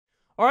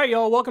All right,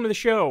 y'all, welcome to the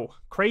show.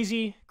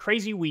 Crazy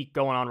week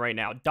going on right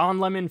now. Don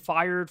Lemon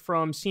fired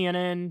from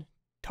CNN.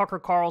 Tucker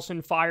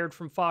Carlson fired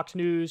from Fox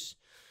News.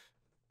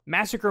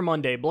 Massacre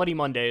Monday, Bloody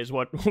Monday is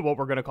what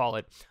we're going to call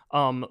it.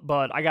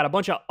 But I got a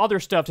bunch of other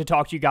stuff to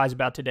talk to you guys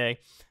about today.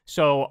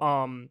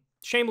 So,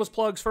 shameless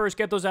plugs first.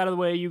 Get those out of the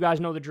way. You guys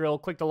know the drill.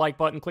 Click the like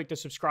button. Click the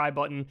subscribe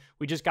button.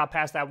 We just got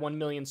past that 1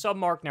 million sub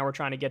mark. Now we're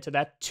trying to get to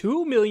that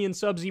 2 million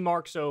subsy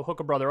mark, so hook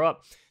a brother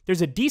up.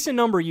 There's a decent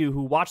number of you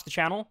who watch the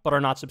channel but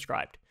are not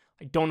subscribed.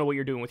 I don't know what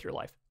you're doing with your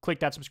life.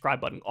 Click that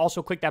subscribe button.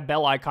 Also, click that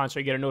bell icon so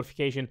you get a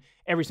notification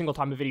every single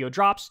time a video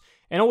drops.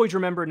 And always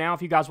remember, now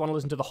if you guys want to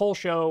listen to the whole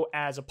show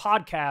as a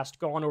podcast,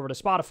 go on over to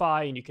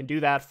Spotify, and you can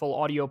do that. Full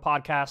audio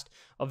podcast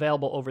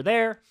available over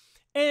there.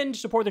 And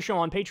support the show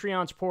on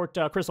Patreon. Support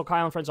Crystal,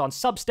 Kyle, and Friends on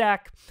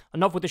Substack.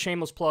 Enough with the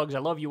shameless plugs. I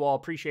love you all.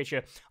 Appreciate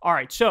you. All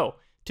right, so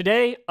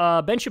today,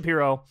 Ben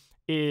Shapiro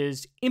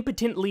is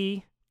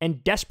impotently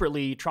and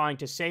desperately trying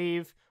to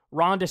save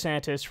Ron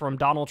DeSantis from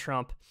Donald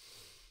Trump.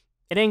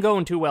 It ain't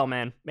going too well,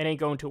 man. It ain't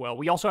going too well.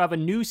 We also have a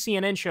new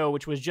CNN show,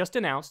 which was just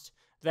announced,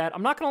 that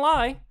I'm not going to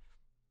lie,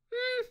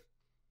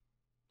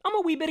 I'm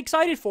a wee bit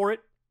excited for it.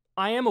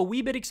 I am a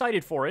wee bit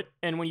excited for it.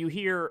 And when you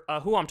hear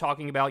who I'm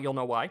talking about, you'll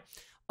know why.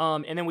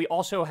 And then we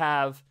also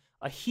have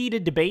a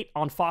heated debate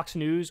on Fox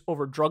News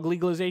over drug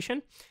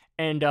legalization.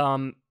 And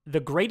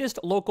the greatest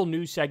local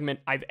news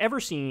segment I've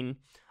ever seen,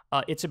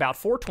 it's about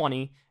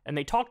 420, and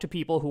they talk to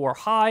people who are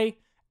high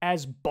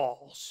as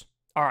balls.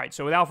 All right,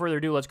 so without further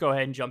ado, let's go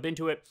ahead and jump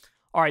into it.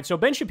 All right, so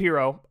Ben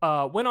Shapiro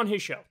went on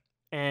his show,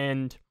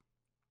 and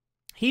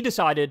he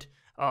decided,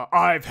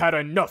 I've had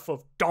enough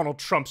of Donald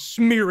Trump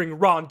smearing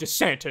Ron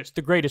DeSantis,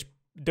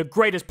 the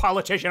greatest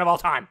politician of all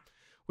time.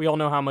 We all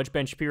know how much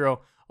Ben Shapiro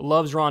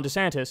loves Ron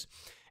DeSantis.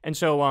 And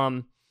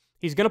so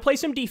he's going to play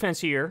some defense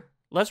here.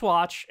 Let's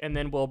watch, and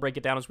then we'll break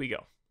it down as we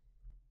go.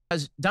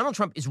 Because Donald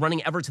Trump is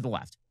running ever to the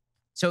left.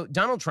 So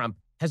Donald Trump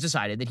has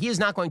decided that he is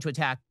not going to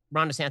attack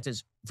Ron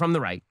DeSantis from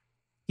the right.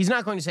 He's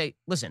not going to say,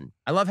 listen,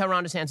 I love how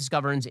Ron DeSantis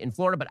governs in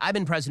Florida, but I've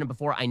been president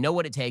before. I know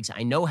what it takes.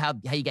 I know how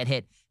you get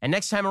hit. And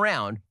next time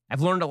around,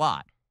 I've learned a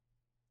lot.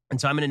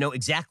 And so I'm going to know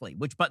exactly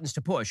which buttons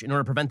to push in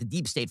order to prevent the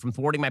deep state from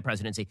thwarting my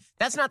presidency.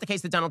 That's not the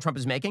case that Donald Trump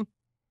is making.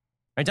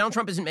 Right? Donald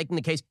Trump isn't making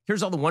the case,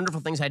 here's all the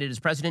wonderful things I did as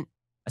president.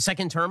 A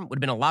second term would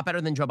have been a lot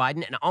better than Joe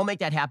Biden, and I'll make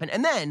that happen.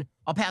 And then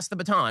I'll pass the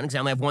baton, because I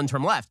only have one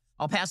term left.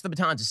 I'll pass the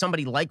baton to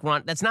somebody like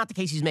Ron. That's not the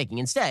case he's making.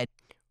 Instead,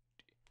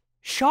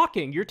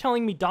 shocking. You're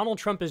telling me Donald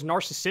Trump is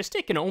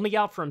narcissistic and only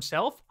out for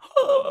himself?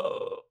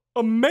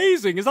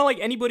 Amazing. It's not like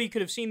anybody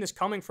could have seen this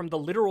coming from the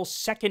literal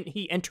second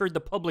he entered the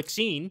public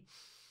scene.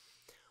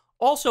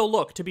 Also,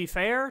 look, to be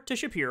fair to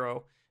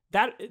Shapiro,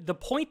 that the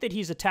point that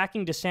he's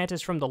attacking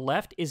DeSantis from the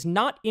left is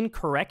not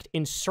incorrect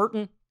in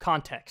certain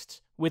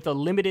contexts with a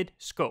limited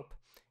scope.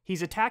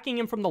 He's attacking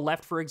him from the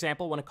left, for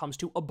example, when it comes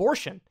to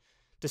abortion.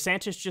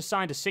 DeSantis just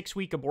signed a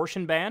 6-week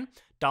abortion ban.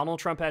 Donald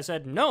Trump has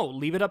said, no,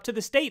 leave it up to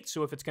the states.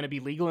 So if it's going to be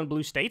legal in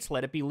blue states,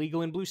 let it be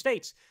legal in blue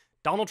states.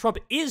 Donald Trump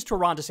is to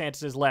Ron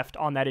DeSantis' left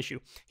on that issue.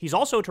 He's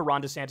also to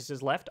Ron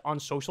DeSantis' left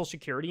on Social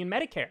Security and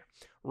Medicare.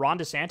 Ron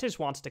DeSantis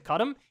wants to cut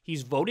them.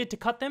 He's voted to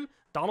cut them.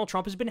 Donald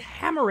Trump has been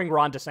hammering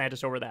Ron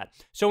DeSantis over that.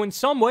 So in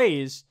some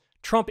ways,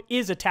 Trump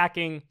is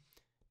attacking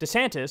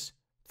DeSantis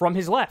from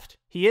his left.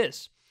 He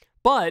is.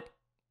 But,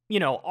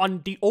 you know,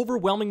 on the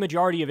overwhelming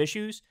majority of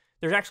issues,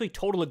 there's actually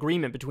total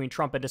agreement between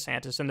Trump and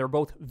DeSantis, and they're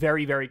both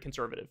very, very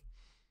conservative.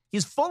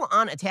 He's full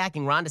on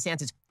attacking Ron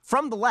DeSantis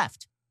from the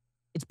left.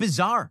 It's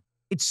bizarre.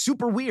 It's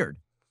super weird.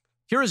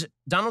 Here is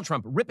Donald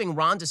Trump ripping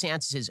Ron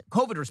DeSantis'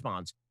 COVID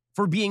response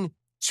for being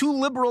too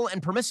liberal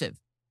and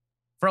permissive,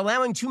 for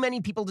allowing too many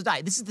people to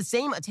die. This is the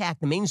same attack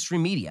the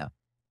mainstream media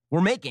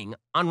were making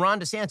on Ron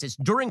DeSantis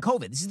during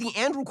COVID. This is the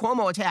Andrew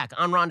Cuomo attack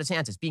on Ron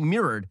DeSantis being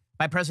mirrored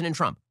by President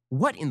Trump.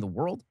 What in the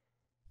world?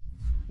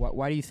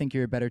 Why do you think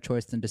you're a better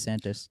choice than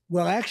DeSantis?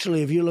 Well,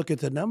 actually, if you look at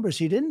the numbers,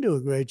 he didn't do a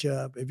great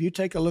job. If you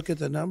take a look at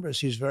the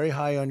numbers, he's very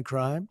high on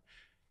crime,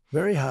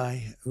 very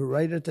high,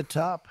 right at the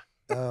top.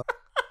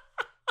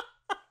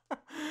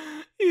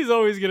 He's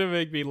always going to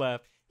make me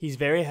laugh. He's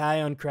very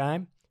high on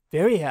crime,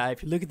 very high.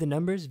 If you look at the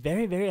numbers,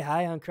 very, very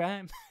high on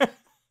crime.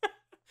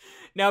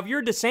 Now, if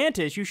you're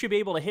DeSantis, you should be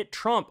able to hit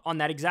Trump on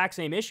that exact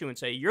same issue and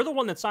say, you're the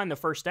one that signed the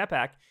First Step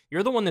Act.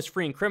 You're the one that's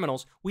freeing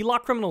criminals. We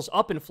lock criminals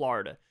up in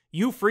Florida.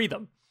 You free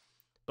them.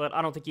 But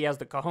I don't think he has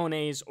the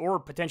cojones or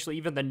potentially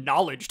even the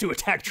knowledge to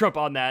attack Trump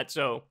on that.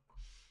 So,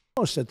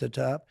 almost at the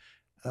top.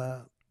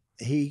 I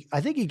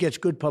think he gets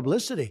good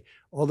publicity.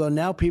 Although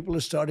now people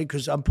are starting,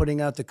 because I'm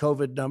putting out the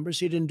COVID numbers.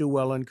 He didn't do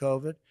well on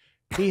COVID.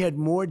 He had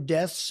more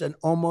deaths than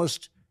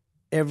almost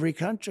every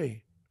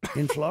country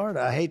in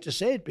Florida. I hate to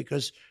say it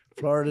because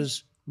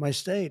Florida's my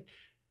state,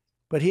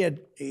 but he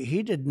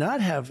did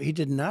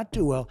not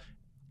do well.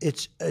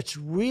 It's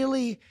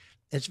very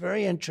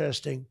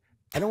interesting.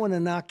 I don't want to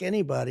knock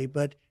anybody,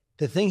 but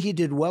the thing he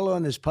did well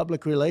on is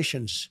public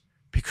relations,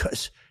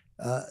 because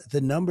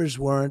the numbers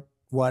weren't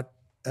what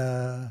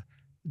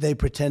they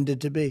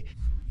pretended to be.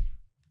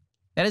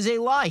 That is a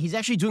lie. He's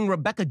actually doing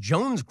Rebecca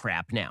Jones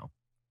crap now.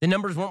 The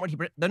numbers weren't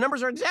the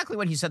numbers are exactly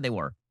what he said they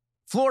were.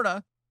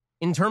 Florida,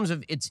 in terms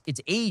of its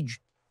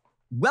age,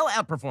 well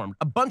outperformed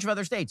a bunch of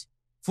other states.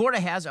 Florida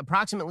has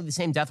approximately the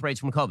same death rates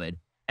from COVID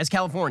as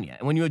California.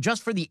 And when you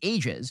adjust for the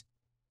ages,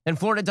 then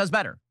Florida does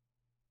better.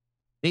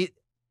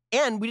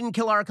 And we didn't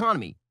kill our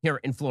economy here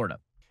in Florida.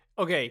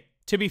 Okay,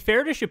 to be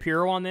fair to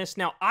Shapiro on this,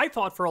 now I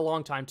thought for a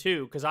long time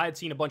too, because I had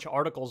seen a bunch of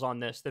articles on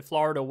this, that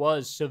Florida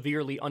was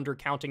severely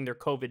undercounting their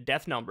COVID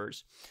death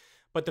numbers.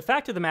 But the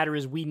fact of the matter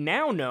is we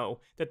now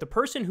know that the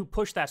person who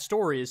pushed that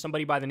story is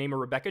somebody by the name of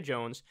Rebecca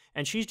Jones,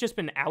 and she's just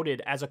been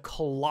outed as a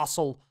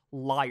colossal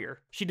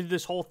liar. She did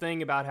this whole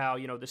thing about how,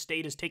 the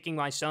state is taking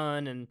my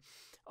son and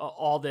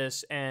all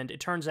this, and it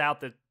turns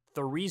out that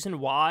the reason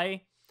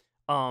why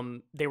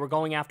they were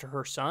going after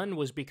her son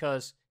was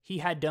because he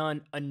had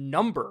done a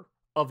number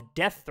of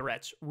death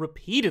threats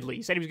repeatedly.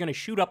 He said he was going to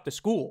shoot up the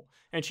school,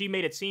 and she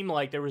made it seem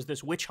like there was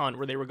this witch hunt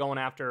where they were going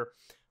after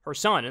her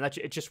son, and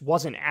it just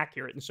wasn't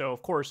accurate. And so,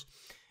 of course,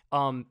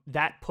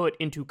 that put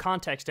into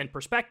context and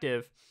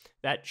perspective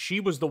that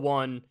she was the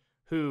one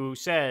who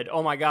said,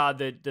 oh my God,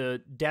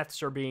 the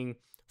deaths are being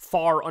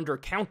far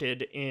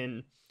undercounted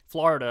in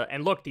Florida.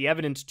 And look, the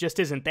evidence just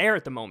isn't there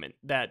at the moment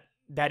that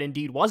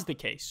indeed was the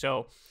case.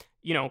 So,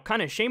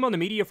 kind of shame on the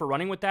media for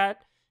running with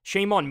that.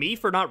 Shame on me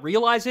for not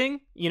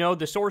realizing,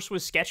 the source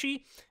was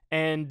sketchy.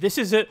 And this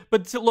is it.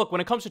 But look,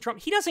 when it comes to Trump,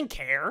 he doesn't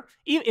care.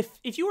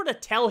 If you were to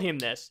tell him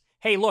this,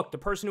 hey, look, the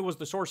person who was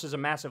the source is a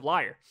massive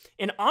liar,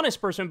 an honest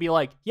person would be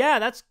like, yeah,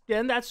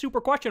 that's super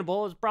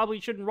questionable. It probably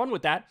shouldn't run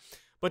with that.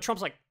 But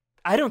Trump's like,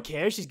 I don't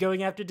care. She's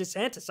going after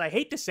DeSantis. I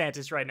hate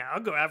DeSantis right now.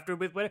 I'll go after him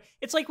with whatever.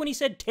 It's like when he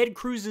said Ted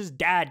Cruz's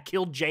dad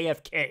killed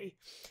JFK.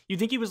 You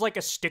think he was like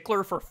a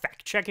stickler for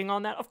fact-checking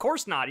on that? Of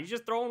course not. He's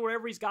just throwing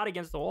whatever he's got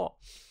against the wall.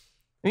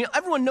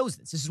 Everyone knows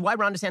this. This is why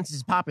Ron DeSantis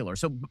is popular.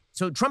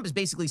 So Trump is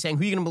basically saying,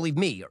 who are you going to believe,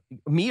 me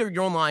or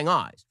your own lying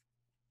eyes?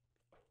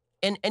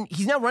 And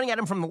he's now running at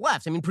him from the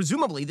left. I mean,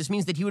 presumably, this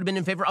means that he would have been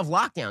in favor of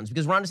lockdowns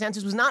because Ron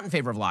DeSantis was not in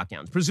favor of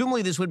lockdowns.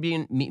 Presumably, this would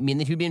mean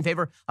that he would be in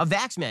favor of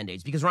vax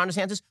mandates because Ron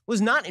DeSantis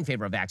was not in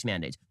favor of vax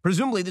mandates.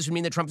 Presumably, this would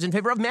mean that Trump is in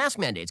favor of mask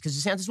mandates because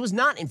DeSantis was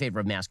not in favor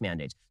of mask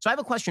mandates. So I have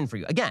a question for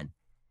you. Again,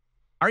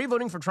 are you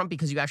voting for Trump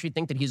because you actually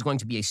think that he's going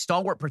to be a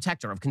stalwart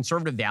protector of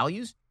conservative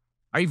values?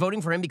 Are you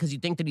voting for him because you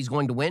think that he's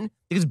going to win?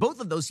 Because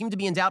both of those seem to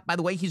be in doubt by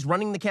the way he's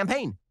running the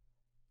campaign.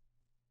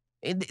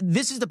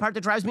 This is the part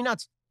that drives me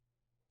nuts.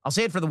 I'll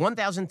say it for the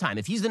 1,000th time.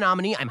 If he's the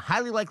nominee, I'm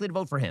highly likely to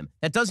vote for him.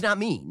 That does not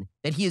mean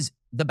that he is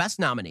the best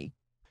nominee.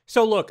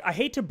 So look, I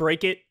hate to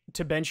break it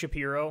to Ben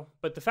Shapiro,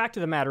 but the fact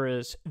of the matter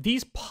is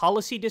these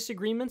policy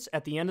disagreements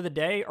at the end of the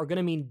day are going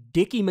to mean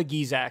Dickie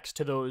McGeezax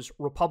to those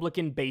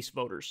Republican base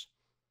voters.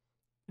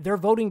 They're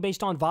voting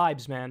based on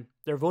vibes, man.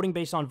 They're voting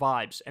based on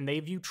vibes, and they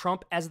view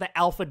Trump as the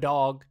alpha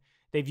dog.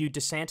 They view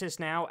DeSantis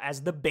now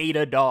as the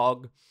beta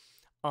dog.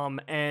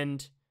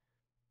 And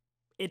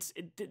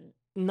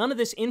none of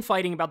this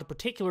infighting about the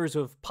particulars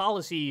of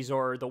policies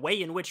or the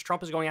way in which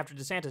Trump is going after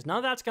DeSantis, none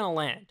of that's going to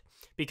land.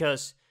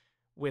 Because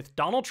with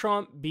Donald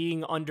Trump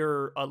being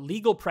under a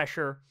legal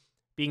pressure,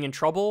 being in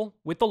trouble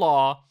with the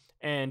law,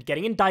 and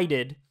getting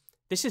indicted,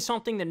 this is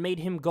something that made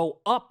him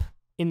go up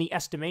in the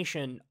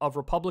estimation of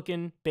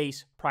Republican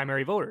base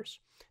primary voters.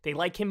 They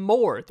like him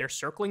more. They're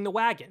circling the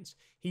wagons.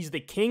 He's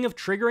the king of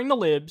triggering the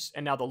libs,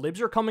 and now the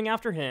libs are coming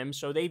after him,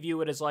 so they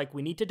view it as like,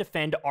 we need to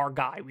defend our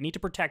guy. We need to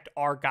protect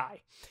our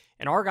guy.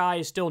 And our guy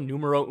is still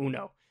numero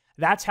uno.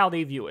 That's how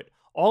they view it.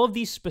 All of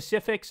these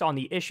specifics on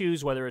the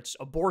issues, whether it's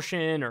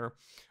abortion or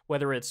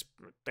whether it's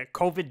the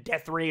COVID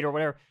death rate or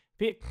whatever,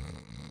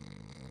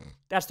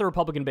 that's the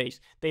Republican base.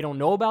 They don't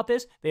know about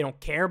this. They don't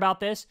care about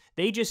this.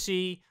 They just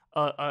see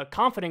a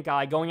confident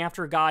guy going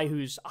after a guy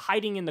who's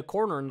hiding in the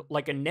corner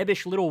like a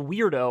nebbish little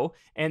weirdo,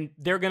 and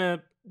they're going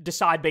to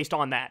decide based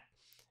on that.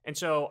 And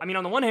so, I mean,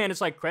 on the one hand,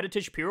 it's like credit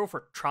to Shapiro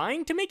for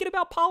trying to make it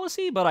about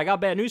policy, but I got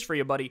bad news for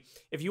you, buddy.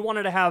 If you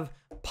wanted to have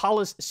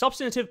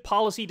substantive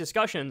policy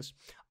discussions,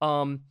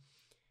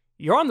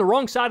 you're on the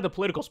wrong side of the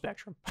political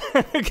spectrum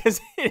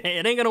because it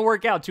ain't going to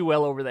work out too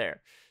well over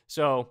there.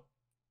 So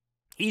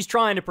he's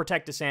trying to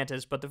protect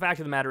DeSantis, but the fact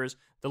of the matter is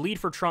the lead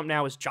for Trump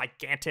now is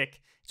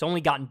gigantic. It's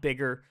only gotten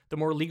bigger. The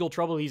more legal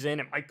trouble he's in,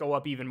 it might go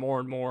up even more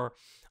and more.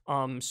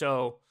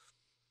 So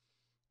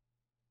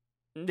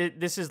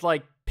this is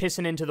like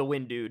pissing into the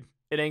wind, dude.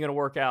 It ain't gonna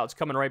work out. It's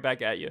coming right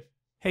back at you.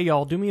 Hey,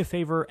 y'all, do me a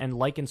favor and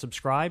like and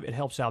subscribe. It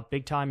helps out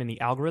big time in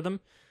the algorithm.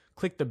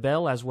 Click the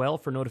bell as well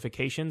for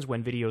notifications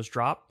when videos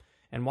drop,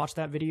 and watch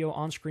that video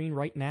on screen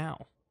right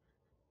now.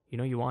 You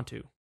know you want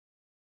to.